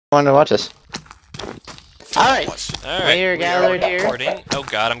want to watch this. Alright, Alright, we are gathered here. Oh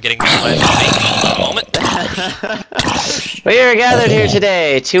god, I'm getting that moment. We are gathered here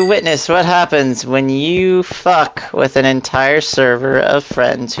today to witness what happens when you fuck with an entire server of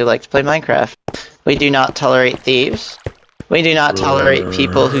friends who like to play Minecraft. We do not tolerate thieves. We do not tolerate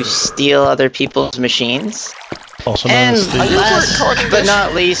people who steal other people's machines. And last but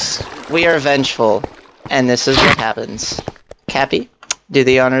not least, we are vengeful. And this is what happens. Cappy, do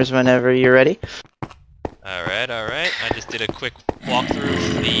the honors whenever you're ready. Alright. I just did a quick walkthrough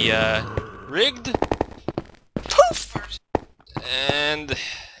of the rigged. Poof! And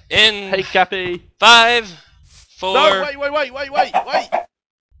in Hey, Cappy. 5, 4. No, wait!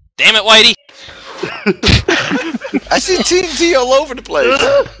 Damn it, Whitey! I see TNT all over the place.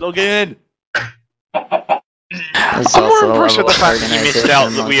 Log in. I'm more impressed with the fact that you missed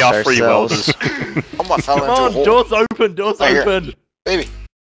out that we are free welders. I fell Come into a on, hole. doors open. Baby.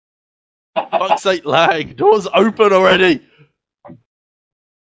 Fuck's sake, lag. Doors open already.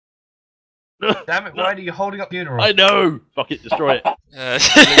 Damn it, why are you holding up the funeral? I know. Fuck it, destroy it.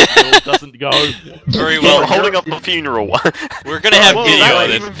 It doesn't go. Very well. Holding up a funeral. We're gonna have Whoa, video that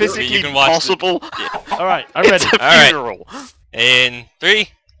of even this. physically You can watch possible? Yeah. Alright, I'm ready. It's a Alright. funeral. In 3,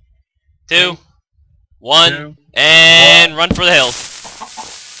 2, 1, and run for the hills.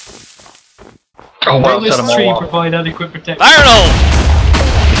 Oh wow, Will set them this tree all off. provide adequate protection? Fire it all!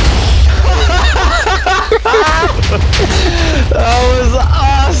 That was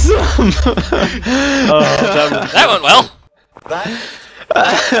awesome! That went well.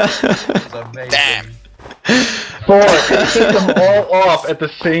 Damn. Four, they took them all off at the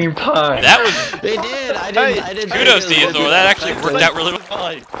same time. That was They did. I didn't. kudos to you, Thor. That actually worked out really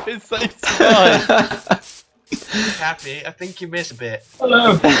well. It's safe to die. Happy, I think you missed a bit.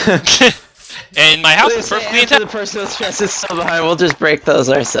 Hello. And my house is Say perfectly after intact. the person with stress is so high, we'll just break those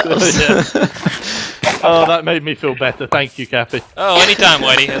ourselves. Oh, that made me feel better. Thank you, Cappy. Oh, anytime,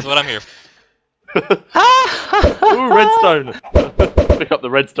 Whitey. That's what I'm here for. Ooh, redstone. Pick up the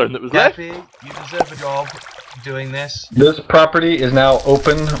redstone that was left. Happy, you deserve a job doing this. This property is now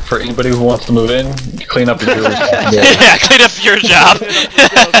open for anybody who wants to move in. Clean up your responsibility. Yeah, clean up your job.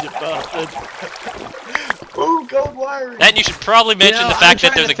 Ooh, gold wiring! And you should probably mention the fact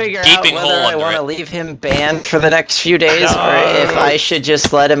that there's a gaping hole I want to under it. leave him banned for the next few days, No. or if I should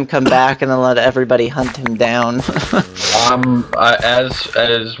just let him come back and then let everybody hunt him down.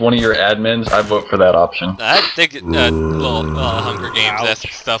 As one of your admins, I vote for that option. I think little Hunger Games-esque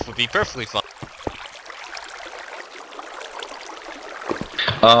stuff would be perfectly fun.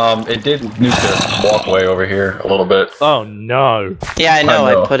 It did nuke the walkway over here a little bit. Oh no. Yeah, I know.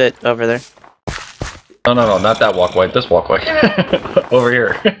 I know. I put it over there. No, not that walkway. This walkway. Over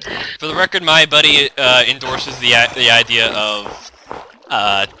here. For the record, my buddy endorses the idea of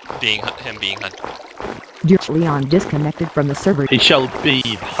being hunted. Leon disconnected from the server. He shall be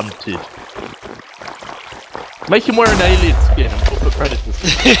hunted. Make him wear an alien skin and put the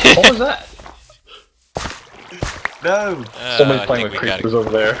predators. What was that? No! Somebody's I playing think with we gotta creepers over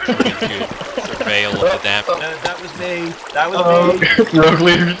there. surveil the damn. No, that was me! That was me! Rogue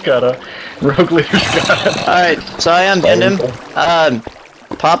leader's got a. Alright, so I unbanned him.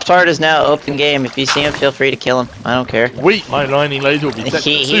 Poptart is now open game. If you see him, feel free to kill him. I don't care. Weak, my lightning laser will be set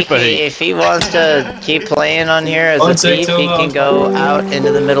to super heat. If he wants to keep playing on here as a thief, he can go out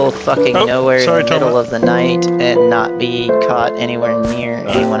into the middle of fucking nowhere in the middle of the night and not be caught anywhere near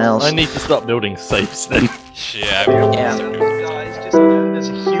anyone else. I need to start building safes then. Yeah. Yeah. Guys, just know there's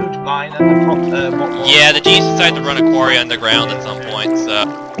a huge mine at the top, Yeah, the G's decided to run a quarry underground at some point, so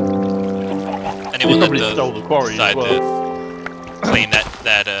anyone that Somebody does stole the quarry as decide well. to claim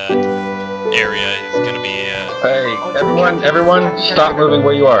that area is gonna be Hey, everyone, stop moving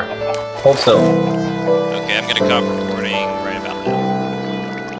where you are. Hold still. okay. I'm gonna stop recording right